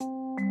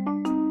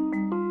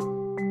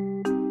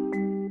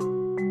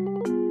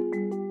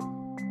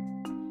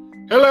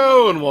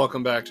Hello and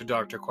welcome back to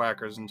Dr.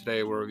 Quackers, and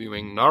today we're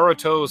reviewing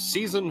Naruto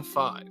Season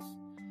 5.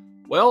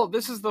 Well,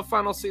 this is the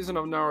final season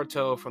of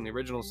Naruto from the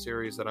original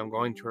series that I'm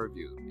going to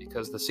review,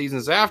 because the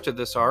seasons after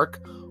this arc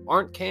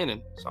aren't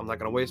canon, so I'm not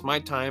going to waste my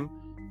time,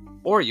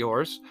 or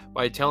yours,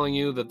 by telling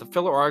you that the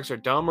filler arcs are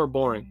dumb or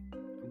boring.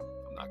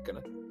 I'm not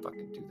going to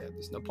fucking do that,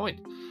 there's no point.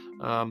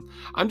 I'm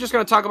just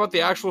going to talk about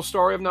the actual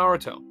story of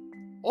Naruto.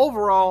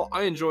 Overall,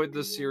 I enjoyed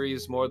this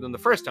series more than the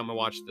first time I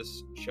watched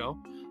this show.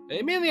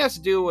 It mainly has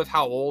to do with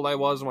how old I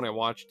was when I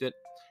watched it.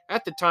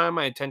 At the time,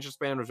 my attention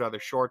span was rather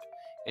short,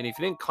 and if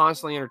it didn't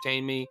constantly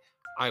entertain me,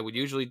 I would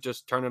usually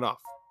just turn it off.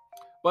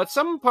 But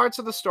some parts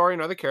of the story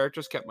and other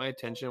characters kept my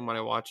attention when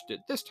I watched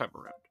it this time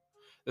around.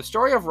 The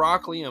story of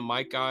Rock Lee and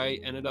Might Guy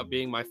ended up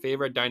being my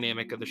favorite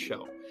dynamic of the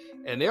show,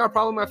 and they are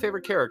probably my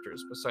favorite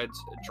characters, besides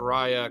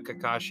Jiraiya,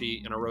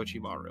 Kakashi, and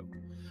Orochimaru.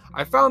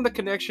 I found their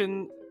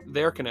connection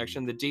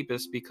the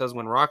deepest because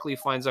when Rock Lee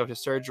finds out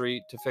his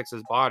surgery to fix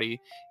his body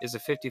is a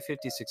 50-50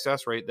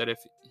 success rate, that if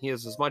he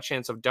has as much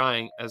chance of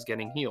dying as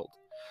getting healed.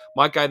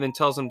 Might Guy then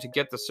tells him to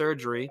get the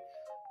surgery,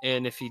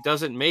 and if he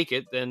doesn't make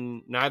it,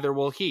 then neither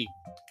will he.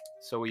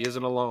 So he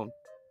isn't alone.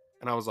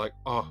 And I was like,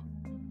 oh,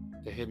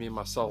 it hit me in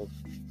my soul.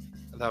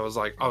 I was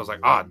like,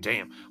 ah,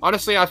 damn.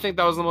 Honestly, I think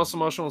that was the most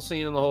emotional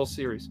scene in the whole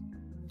series.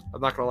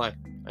 I'm not gonna lie.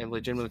 I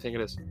legitimately think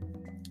it is.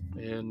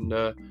 And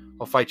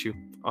I'll fight you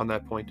on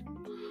that point.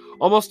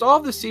 Almost all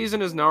of the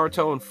season is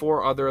Naruto and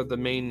 4 other of the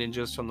main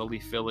ninjas from the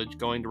Leaf Village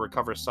going to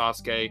recover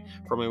Sasuke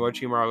from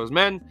Orochimaru's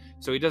men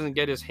so he doesn't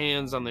get his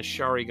hands on the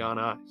Sharingan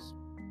eyes.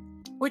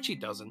 Which he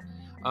doesn't.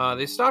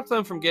 They stopped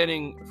them from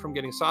getting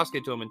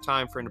Sasuke to him in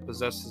time for him to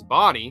possess his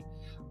body,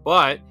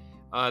 but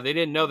they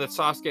didn't know that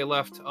Sasuke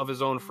left of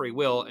his own free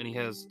will, and he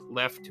has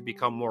left to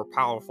become more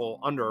powerful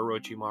under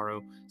Orochimaru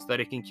so that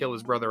he can kill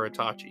his brother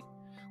Itachi.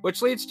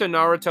 Which leads to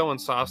Naruto and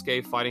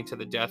Sasuke fighting to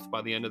the death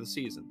by the end of the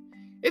season.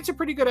 It's a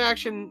pretty good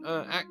action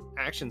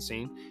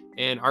scene,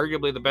 and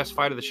arguably the best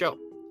fight of the show.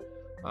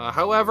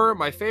 However,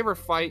 my favorite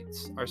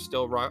fights are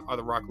still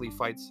the Rock Lee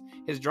fights.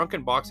 His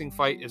drunken boxing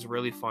fight is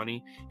really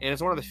funny, and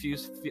it's one of the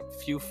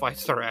few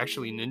fights that are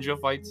actually ninja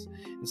fights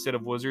instead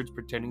of wizards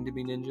pretending to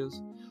be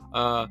ninjas.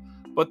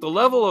 But the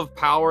level of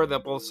power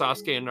that both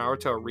Sasuke and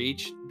Naruto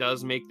reach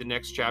does make the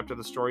next chapter of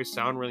the story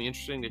sound really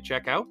interesting to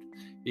check out,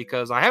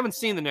 because I haven't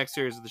seen the next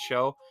series of the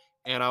show,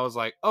 and I was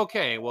like,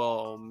 okay,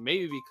 well,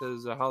 maybe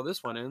because of how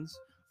this one ends,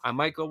 I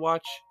might go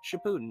watch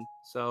Shippuden.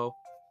 So,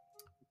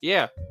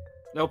 yeah,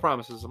 no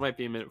promises. It might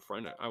be a minute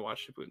before I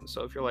watch Shippuden.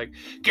 So if you're like,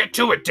 get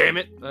to it, damn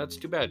it, that's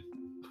too bad.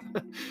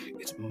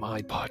 It's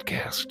my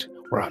podcast.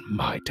 We're on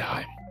my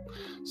time.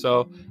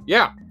 So,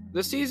 yeah,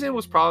 the season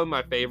was probably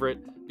my favorite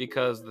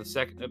because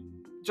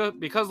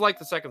like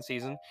the second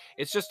season,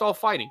 it's just all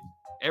fighting.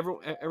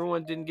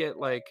 Everyone didn't get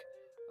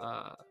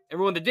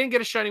everyone that didn't get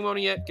a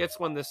Shinigami yet gets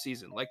one this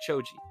season, like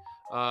Choji.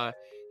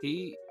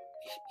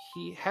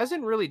 He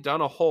hasn't really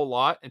done a whole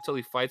lot until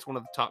he fights one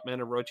of the top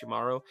men of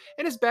Orochimaru,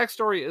 and his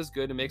backstory is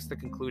good and makes the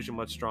conclusion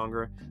much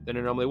stronger than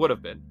it normally would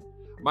have been.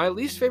 My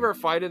least favorite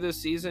fight of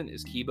this season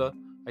is Kiba.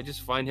 I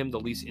just find him the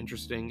least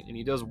interesting, and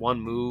he does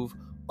one move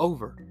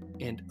over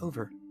and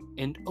over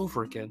and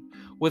over again,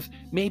 with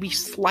maybe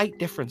slight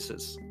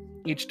differences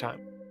each time.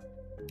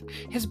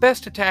 His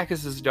best attack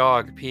is his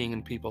dog peeing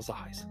in people's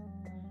eyes.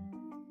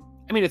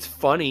 I mean, it's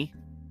funny,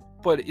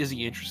 but is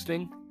he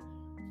interesting?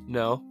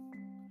 No.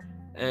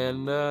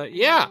 And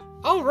yeah,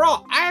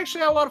 overall, I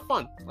actually had a lot of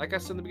fun. Like I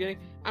said in the beginning,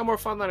 I had more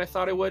fun than I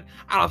thought I would.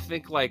 I don't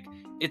think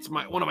it's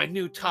one of my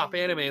new top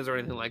animes or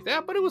anything like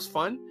that, but it was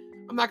fun.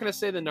 I'm not going to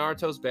say that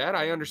Naruto's bad.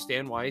 I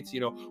understand why it's,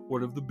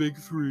 one of the big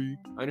 3.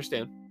 I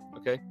understand.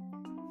 Okay.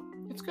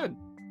 It's good.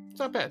 It's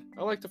not bad.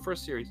 I liked the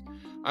first series.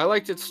 I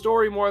liked its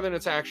story more than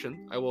its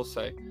action, I will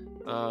say.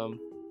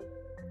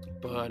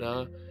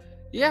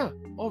 Yeah,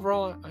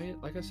 overall,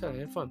 like I said, I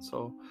had fun.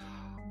 So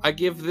I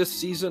give this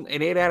season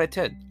an 8 out of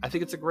 10. I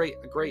think it's a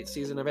great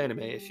season of anime.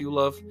 If you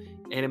love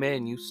anime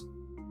and you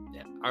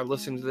are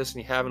listening to this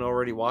and you haven't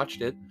already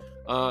watched it,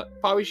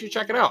 probably should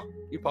check it out.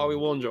 You probably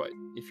will enjoy it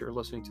if you're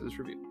listening to this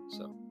review.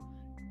 So,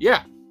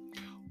 yeah.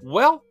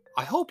 Well,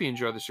 I hope you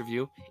enjoyed this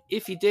review.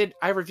 If you did,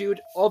 I reviewed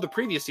all the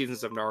previous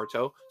seasons of Naruto,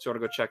 so you want to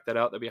go check that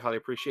out. That'd be highly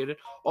appreciated.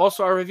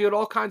 Also, I reviewed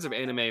all kinds of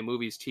anime,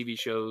 movies, TV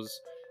shows,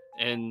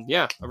 and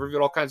yeah, I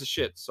reviewed all kinds of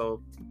shit,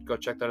 so go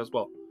check that as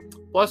well.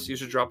 Plus, you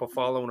should drop a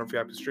follow whenever you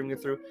have to stream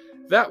it through.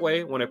 That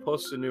way, when I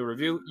post a new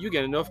review, you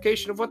get a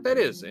notification of what that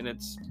is, and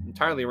it's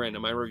entirely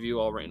random. I review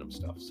all random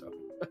stuff, so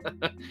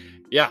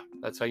yeah,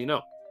 that's how you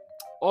know.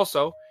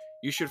 Also,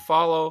 you should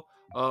follow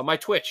my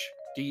Twitch,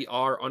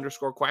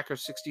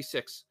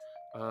 dr_quacker66.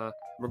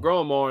 We're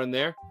growing more in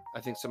there.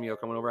 I think some of you are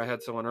coming over. I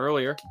had someone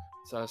earlier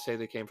say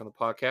they came from the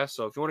podcast.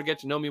 So if you want to get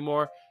to know me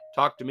more,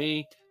 talk to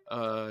me,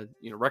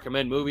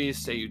 recommend movies,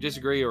 say you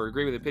disagree or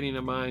agree with an opinion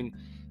of mine,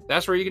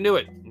 that's where you can do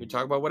it. We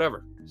talk about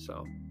whatever.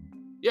 So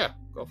yeah,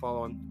 go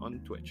follow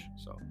on Twitch.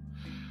 So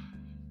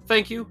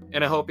thank you,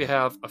 and I hope you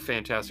have a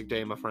fantastic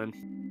day, my friend.